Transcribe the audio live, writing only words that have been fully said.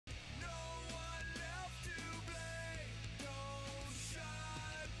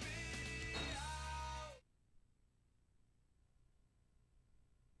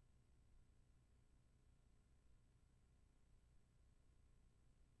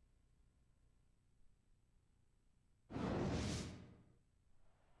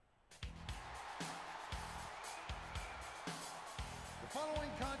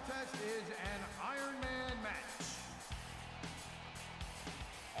contest is an Ironman match.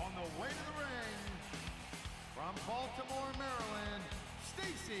 On the way to the ring, from Baltimore, Maryland,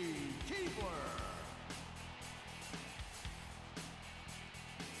 Stacy Kiebler.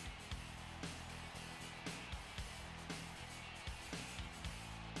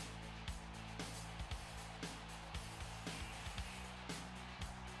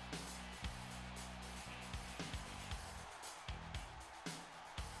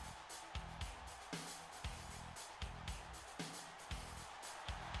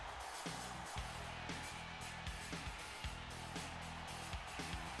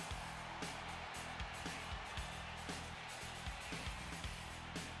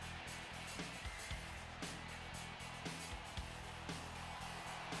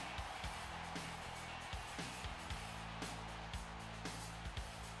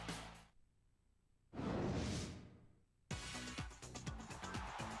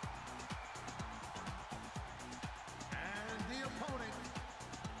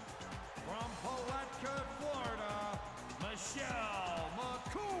 From Palatka, Florida,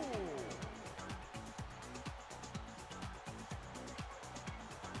 McCool.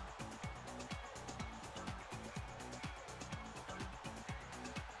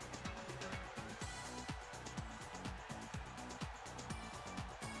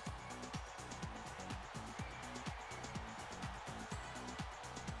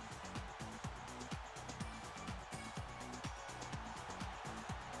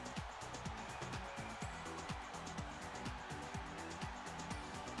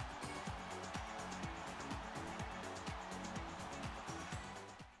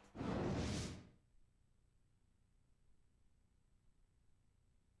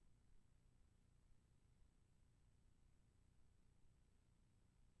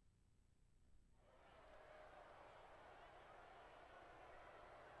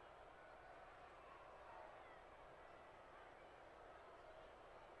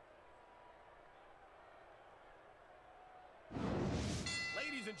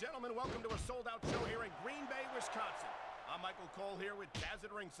 Ladies and gentlemen, welcome to a sold-out show here in Green Bay, Wisconsin. I'm McCool here with Taz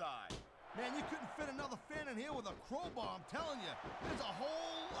at ringside. Man, you couldn't fit another fan in here with a crowbar, I'm telling you. There's a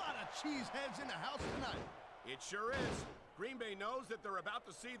whole lot of cheeseheads in the house tonight. It sure is. Green Bay knows that they're about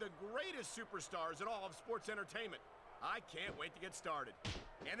to see the greatest superstars in all of sports entertainment. I can't wait to get started.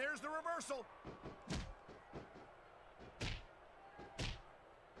 And there's the reversal.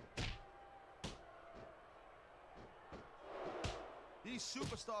 These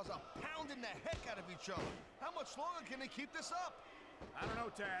superstars are pounding the heck out of each other. How much longer can they keep this up? I don't know,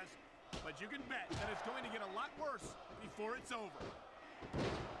 Taz, but you can bet that it's going to get a lot worse before it's over.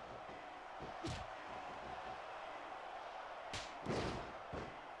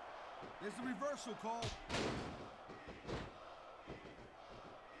 There's the reversal, Cole.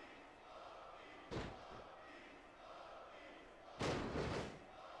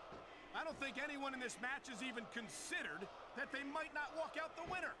 I don't think anyone in this match has even considered that they might not walk out the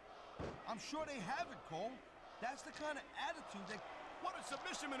winner. I'm sure they haven't, Cole. That's the kind of attitude that... What a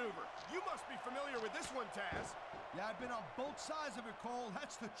submission maneuver. You must be familiar with this one, Taz. Yeah, I've been on both sides of it, Cole.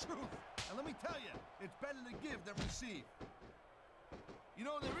 That's the truth. And let me tell you, it's better to give than receive. You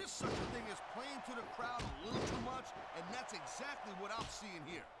know, there is such a thing as playing to the crowd a little too much, and that's exactly what I'm seeing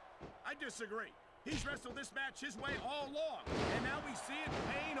here. I disagree. He's wrestled this match his way all along, and now we see it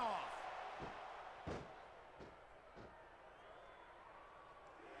paying off.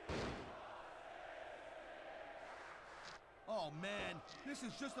 Oh, man, this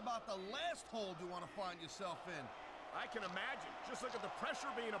is just about the last hold you want to find yourself in. I can imagine. Just look at the pressure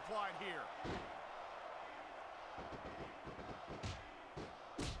being applied here.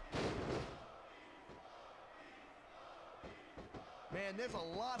 Man, there's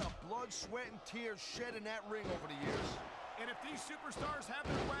a lot of blood, sweat, and tears shed in that ring over the years. And if these superstars have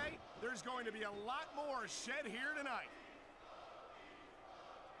their way, there's going to be a lot more shed here tonight.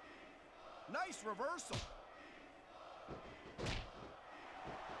 Nice reversal.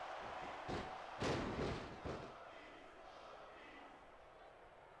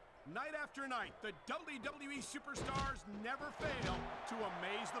 Night after night, the WWE superstars never fail to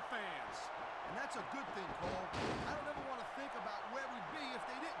amaze the fans. And that's a good thing, Cole. I don't ever want to think about where we'd be if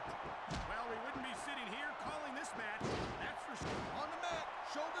they didn't. Well, we wouldn't be sitting here calling this match, that's for sure. On the mat,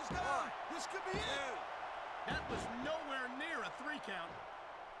 shoulders down. This could be it. That was nowhere near a 3 count.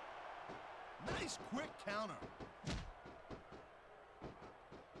 Nice quick counter.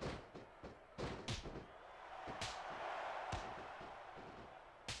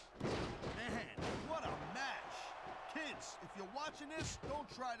 Man, what a match. Kids, if you're watching this, don't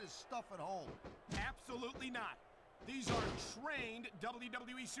try this stuff at home. Absolutely not. These are trained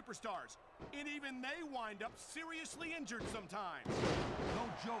WWE superstars, and even they wind up seriously injured sometimes. No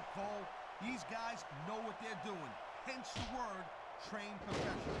joke, Cole. These guys know what they're doing. Hence the word, trained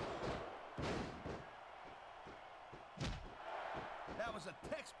professionals. That was a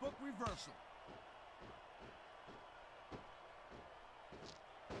textbook reversal.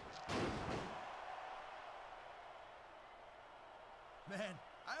 Man,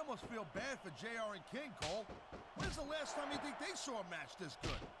 I almost feel bad for JR and King, Cole. When's the last time you think they saw a match this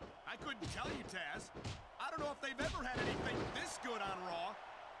good? I couldn't tell you, Taz. I don't know if they've ever had anything this good on Raw.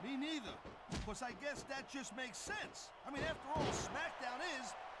 Me neither. Because I guess that just makes sense. I mean, after all, SmackDown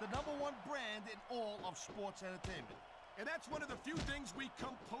is the #1 brand in all of sports entertainment. And that's one of the few things we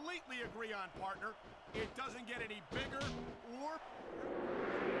completely agree on, partner. It doesn't get any bigger or...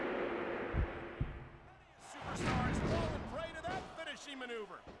 Superstars falling prey to that finishing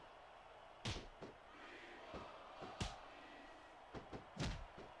maneuver.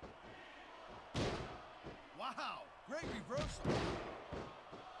 Wow, great reversal.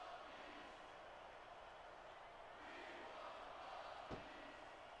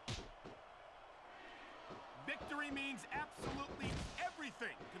 Victory means absolutely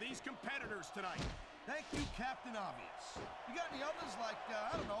everything to these competitors tonight. Thank you, Captain Obvious. You got any others like,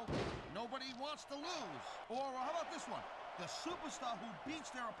 I don't know, nobody wants to lose? Or how about this one? The superstar who beats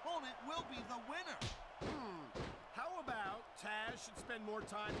their opponent will be the winner. How about Taz should spend more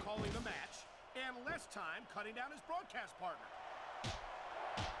time calling the match and less time cutting down his broadcast partner?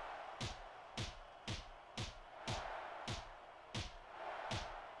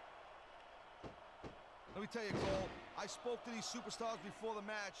 Let me tell you, Cole, I spoke to these superstars before the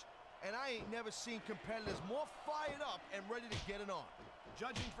match, and I ain't never seen competitors more fired up and ready to get it on.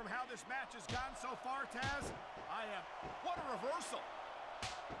 Judging from how this match has gone so far, Taz, I am... What a reversal!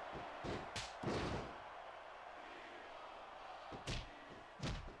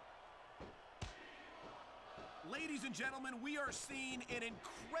 Ladies and gentlemen, we are seeing an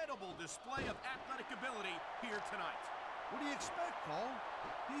incredible display of athletic ability here tonight. What do you expect, Cole?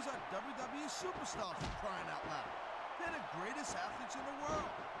 These are WWE superstars for crying out loud. They're the greatest athletes in the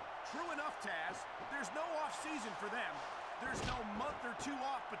world. True enough, Taz. There's no off-season for them. There's no month or two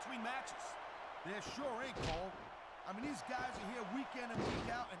off between matches. There sure ain't, Cole. I mean, these guys are here week in and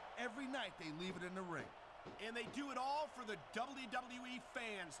week out, and every night they leave it in the ring. And they do it all for the WWE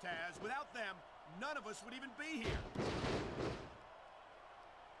fans, Taz. Without them, none of us would even be here.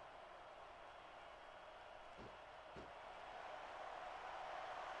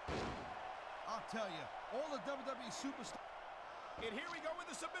 I'll tell you, all the WWE superstars... And here we go with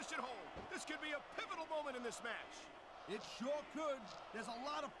the submission hold. This could be a pivotal moment in this match. It sure could. There's a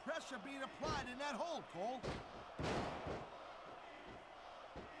lot of pressure being applied in that hold, Cole.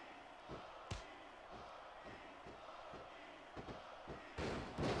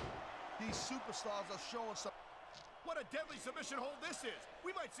 These superstars are showing some... What a deadly submission hold this is.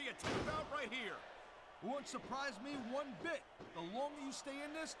 We might see a tap out right here. It wouldn't surprise me one bit. The longer you stay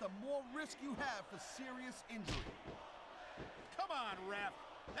in this, the more risk you have for serious injury. Come on, ref.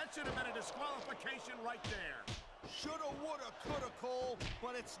 That should have been a disqualification right there. Shoulda, woulda, coulda, Cole,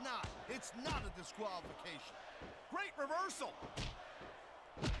 but it's not. It's not a disqualification. Great reversal.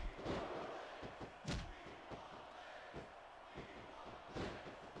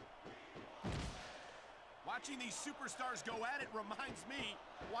 Watching these superstars go at it reminds me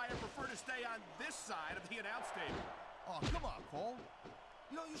why I prefer to stay on this side of the announce table. Oh, come on, Cole.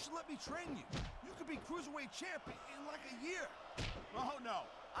 You know, you should let me train you. You could be Cruiserweight champion in like a year. Oh, no.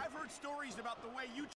 I've heard stories about the way you